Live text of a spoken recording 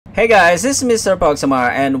Hey guys, this is MrPogz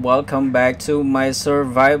and welcome back to my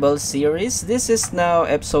survival series. This is now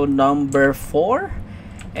episode number 4,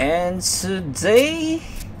 and today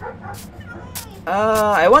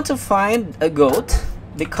I want to find a goat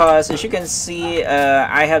because, as you can see,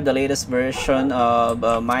 I have the latest version of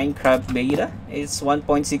Minecraft beta. It's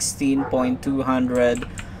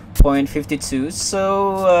 1.16.200.52,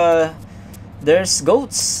 so there's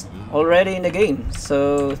goats already in the game.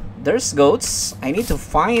 So there's goats. I need to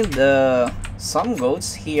find some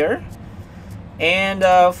goats here, and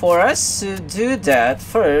for us to do that,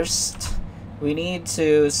 first we need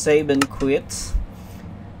to save and quit.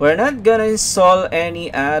 We're not gonna install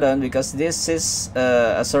any add-on because this is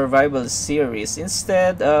a survival series.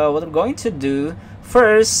 Instead, what I'm going to do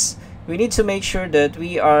first, we need to make sure that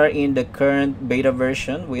we are in the current beta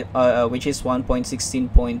version, which is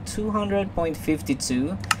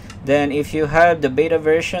 1.16.200.52. Then if you have the beta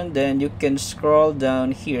version, then you can scroll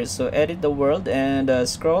down here. So edit the world and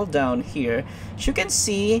scroll down here. As you can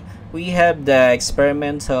see, we have the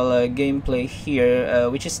experimental gameplay here,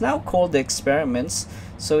 which is now called the experiments.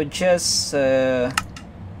 So just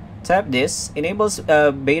tap this, enables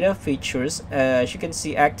beta features. As you can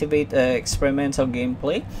see, activate experimental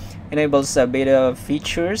gameplay, enables beta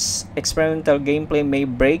features. Experimental gameplay may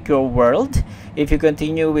break your world. If you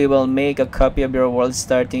continue, we will make a copy of your world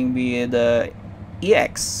starting with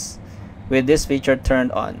EX with this feature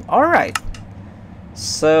turned on. Alright,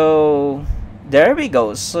 so there we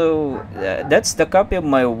go. So that's the copy of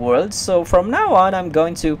my world. So from now on, I'm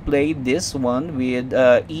going to play this one with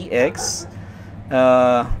EX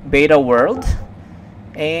beta world,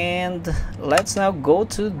 and let's now go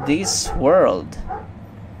to this world.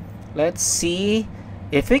 Let's see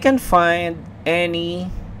if we can find any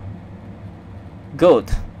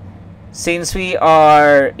goat. Since we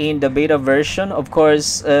are in the beta version, of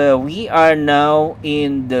course, we are now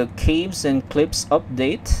in the caves and cliffs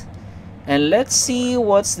update, and let's see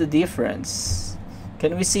what's the difference.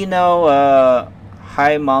 Can we see now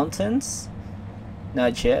high mountains?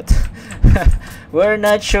 Not yet. We're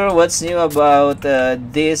not sure what's new about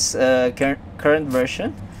this current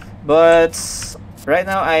version, but right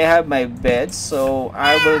now I have my bed, so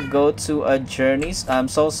I will go to a journey. I'm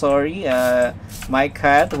so sorry, my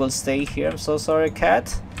cat will stay here. I'm so sorry,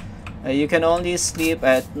 cat. You can only sleep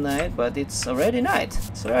at night, but it's already night.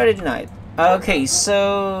 It's already night. Okay,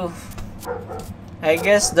 so I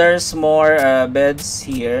guess there's more beds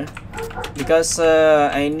here because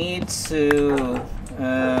I need to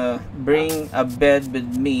bring a bed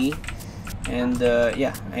with me, and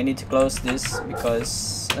yeah, I need to close this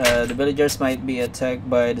because the villagers might be attacked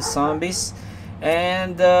by the zombies.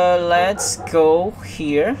 And let's go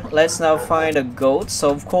here. Let's now find a goat. So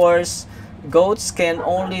of course, goats can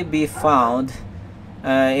only be found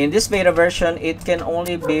in this beta version. It can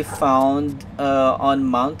only be found on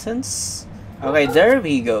mountains. Okay, there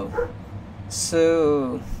we go.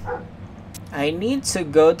 So I need to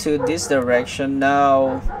go to this direction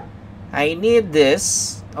now. I need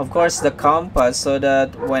this, of course, the compass, so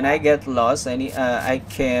that when I get lost, I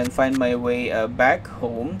can find my way back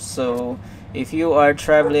home. So if you are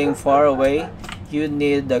traveling far away, you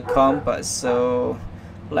need the compass. So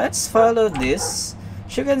let's follow this.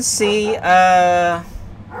 As you can see, I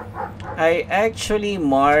actually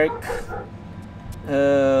mark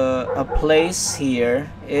a place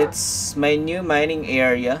here. It's my new mining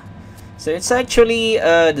area. So it's actually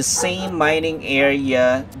the same mining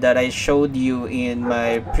area that I showed you in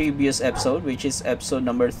my previous episode, which is episode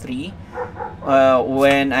number 3,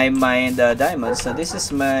 when I mined diamonds. So this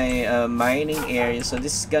is my mining area. So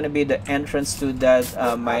this is gonna be the entrance to that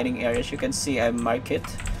mining area. As you can see, I mark it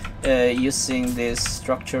using this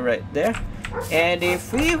structure right there. And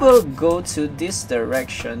if we will go to this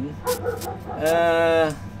direction,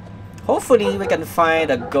 hopefully we can find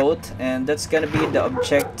a goat, and that's gonna be the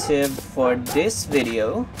objective for this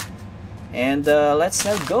video. And let's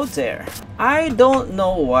now go there. I don't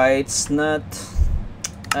know why it's not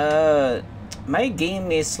my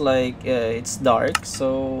game is like it's dark,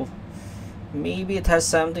 so maybe it has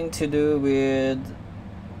something to do with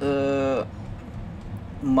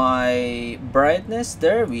my brightness.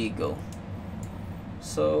 There we go.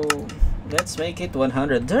 So let's make it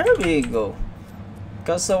 100. There we go.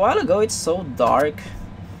 Because a while ago it's so dark.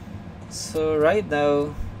 So right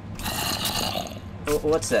now,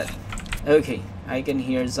 what's that? Okay, I can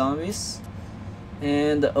hear zombies.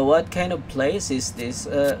 And what kind of place is this?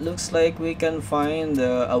 Looks like we can find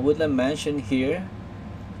a woodland mansion here.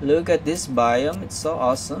 Look at this biome, it's so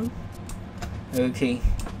awesome. Okay,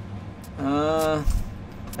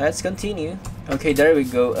 let's continue. Okay, there we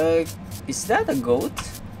go. Is that a goat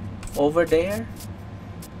over there?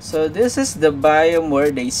 So this is the biome where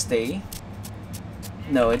they stay.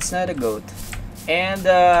 No, it's not a goat. And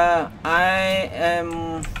I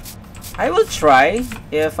will try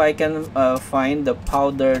if I can find the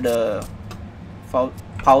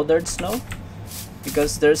powdered snow,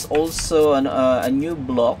 because there's also a new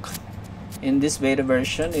block in this beta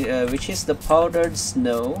version, which is the powdered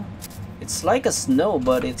snow. It's like a snow,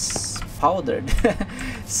 but it's powdered.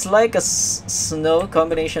 It's like a snow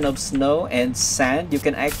combination of snow and sand. You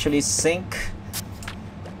can actually sink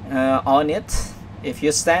on it. If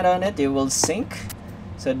you stand on it, you will sink.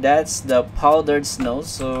 So that's the powdered snow.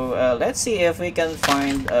 So let's see if we can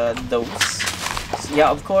find those. So,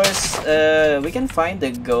 yeah, of course we can find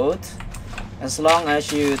the goat as long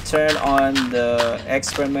as you turn on the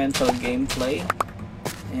experimental gameplay.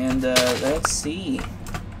 And let's see,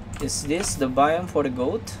 is this the biome for the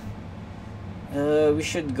goat? We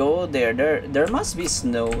should go there. There must be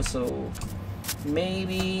snow, so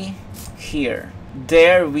maybe here.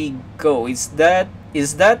 There we go. Is that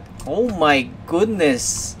oh my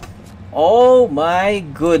goodness, oh my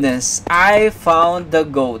goodness, I found the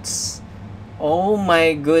goats. Oh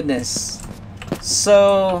my goodness.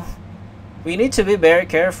 So we need to be very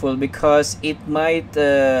careful because it might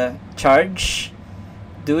do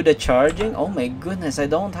the charging. Oh my goodness, I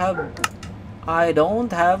don't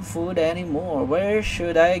have food anymore. Where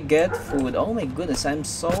should I get food? Oh my goodness, I'm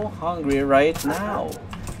so hungry right now.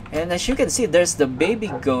 And as you can see, there's the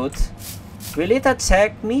baby goat. Will it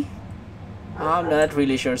attack me? I'm not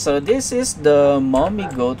really sure. So this is the mommy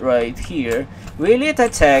goat right here. Will it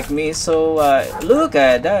attack me? So look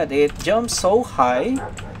at that, it jumps so high.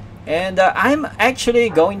 And I'm actually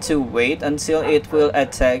going to wait until it will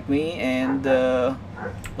attack me. And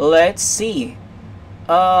let's see.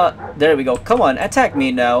 There we go. Come on, attack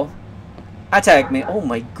me now. Attack me. Oh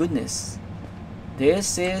my goodness.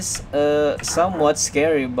 This is somewhat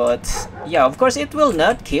scary, but yeah, of course it will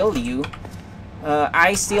not kill you.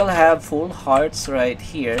 I still have full hearts right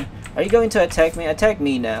here. Are you going to attack me? Attack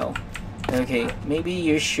me now. Okay, maybe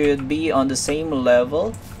you should be on the same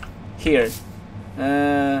level. Here.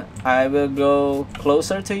 I will go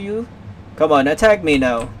closer to you. Come on, attack me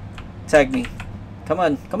now. Attack me. Come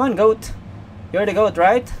on, goat. You're the goat,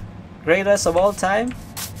 right? Greatest of all time.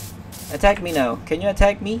 Attack me now. Can you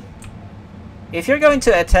attack me? If you're going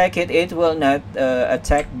to attack it, it will not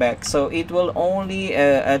attack back. So it will only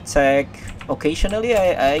attack occasionally,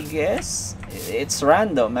 I guess. It's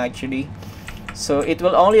random actually. So it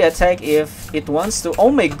will only attack if it wants to.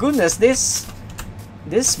 Oh my goodness, this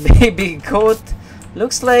baby goat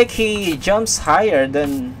looks like he jumps higher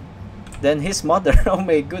than his mother. Oh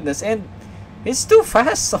my goodness, and he's too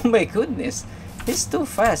fast. Oh my goodness, he's too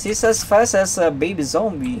fast. He's as fast as a baby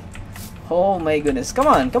zombie. Oh my goodness, come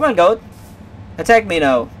on goat. Attack me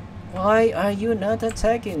now. Why are you not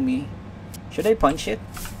attacking me? Should I punch it?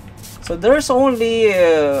 So there's only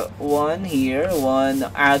one here, one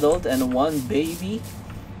adult and one baby.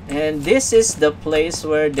 And this is the place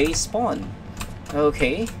where they spawn.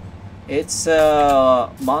 Okay. It's a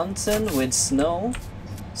mountain with snow.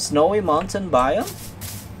 Snowy mountain biome.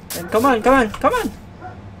 And come on.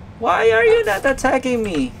 Why are you not attacking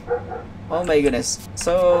me? Oh my goodness.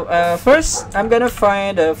 So first I'm gonna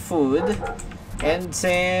find food. And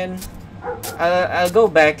then I'll go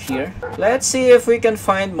back here. Let's see if we can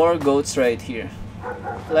find more goats right here.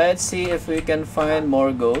 Let's see if we can find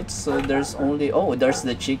more goats. So there's only, oh, there's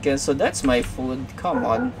the chicken. So that's my food. Come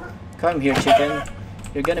on. Come here, chicken.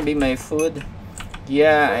 You're gonna be my food.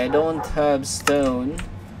 Yeah, I don't have stone.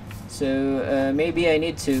 So maybe I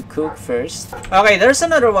need to cook first. Okay, there's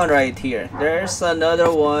another one right here. There's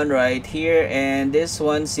another one right here. And this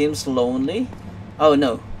one seems lonely. Oh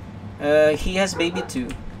no. He has baby too.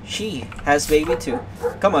 She has baby too.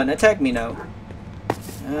 Come on, attack me now.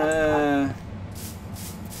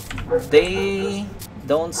 They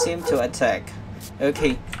don't seem to attack.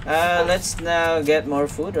 Okay, let's now get more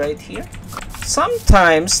food right here.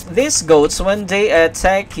 Sometimes these goats, when they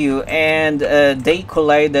attack you and they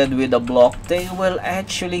collided with a block, they will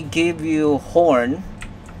actually give you horn.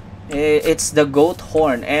 It's the goat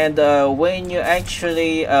horn, and when you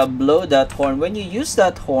actually blow that horn, when you use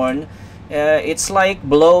that horn, it's like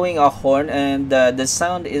blowing a horn, and the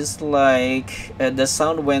sound is like the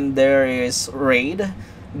sound when there is raid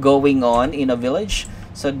going on in a village.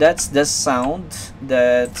 So that's the sound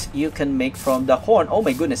that you can make from the horn. Oh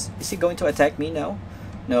my goodness, is he going to attack me now?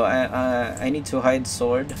 No, I need to hide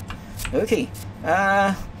sword. Okay,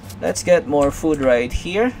 let's get more food right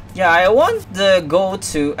here. Yeah, I want the goat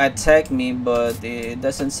to attack me, but it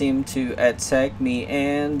doesn't seem to attack me.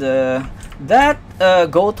 And that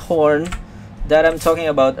goat horn that I'm talking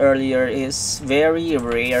about earlier is very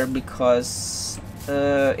rare because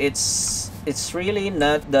it's really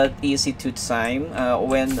not that easy to time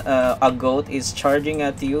when a goat is charging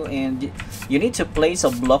at you, and you need to place a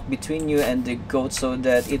block between you and the goat so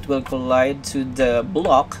that it will collide to the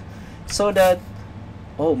block, so that,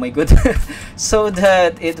 oh my goodness, so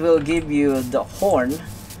that it will give you the horn,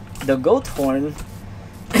 the goat horn.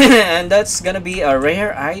 And that's gonna be a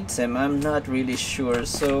rare item. I'm not really sure.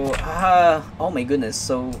 So oh my goodness,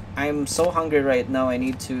 so I'm so hungry right now. I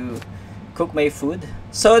need to cook my food.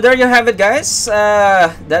 So there you have it, guys.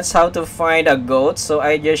 That's how to find a goat. So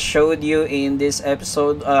I just showed you in this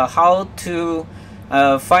episode how to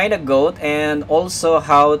find a goat, and also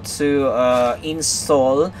how to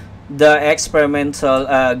install the experimental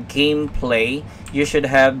gameplay. You should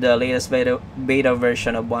have the latest beta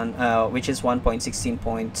version of one, which is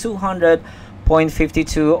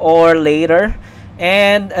 1.16.200.52 or later,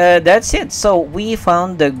 and that's it. So we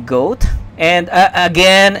found the goat. And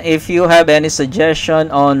again, if you have any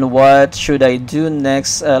suggestion on what should I do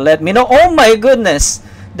next, let me know. Oh my goodness,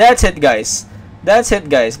 that's it, guys. That's it,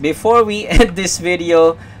 guys. Before we end this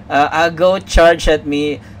video, a goat charged at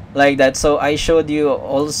me like that. So I showed you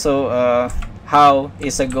also how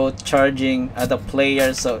is a goat charging at a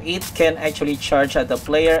player. So it can actually charge at the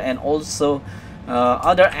player and also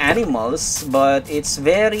other animals, but it's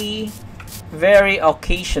very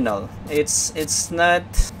occasional. It's not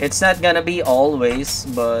gonna be always,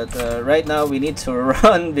 but right now we need to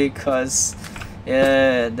run because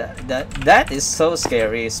that is so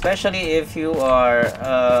scary, especially if you are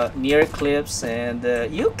near cliffs, and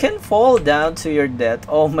you can fall down to your death.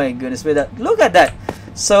 Oh my goodness, with that, look at that.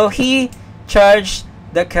 So he charged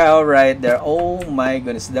the cow right there. Oh my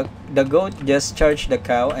goodness, the goat just charged the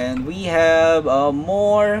cow, and we have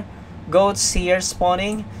more goats here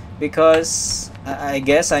spawning because I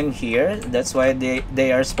guess I'm here. That's why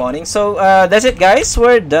they are spawning. So that's it, guys.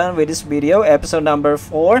 We're done with this video, episode number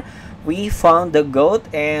 4. We found the goat,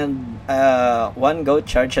 and one goat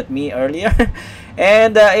charged at me earlier.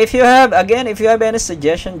 And if you have any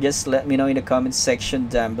suggestion, just let me know in the comment section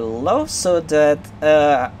down below, so that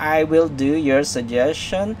I will do your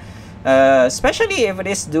suggestion, especially if it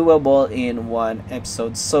is doable in one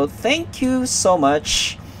episode. So thank you so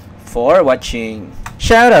much for watching.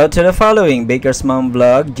 Shout out to the following: Baker's Mom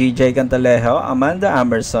Vlog, GJ Cantalejo, Amanda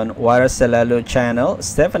Amerson, Wara Salalo Channel,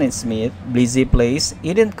 Stephanie Smith, Blizzy Place,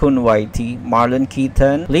 Eden Kun YT, Marlon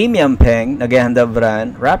Keaton, Lim Yampeng, Nagahanda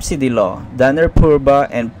Vran, Rhapsody Law, Danner Purba,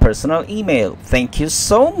 and personal email. Thank you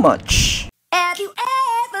so much. Have you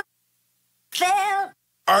ever felt?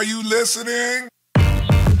 Are you listening?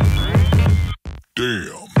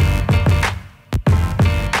 Damn.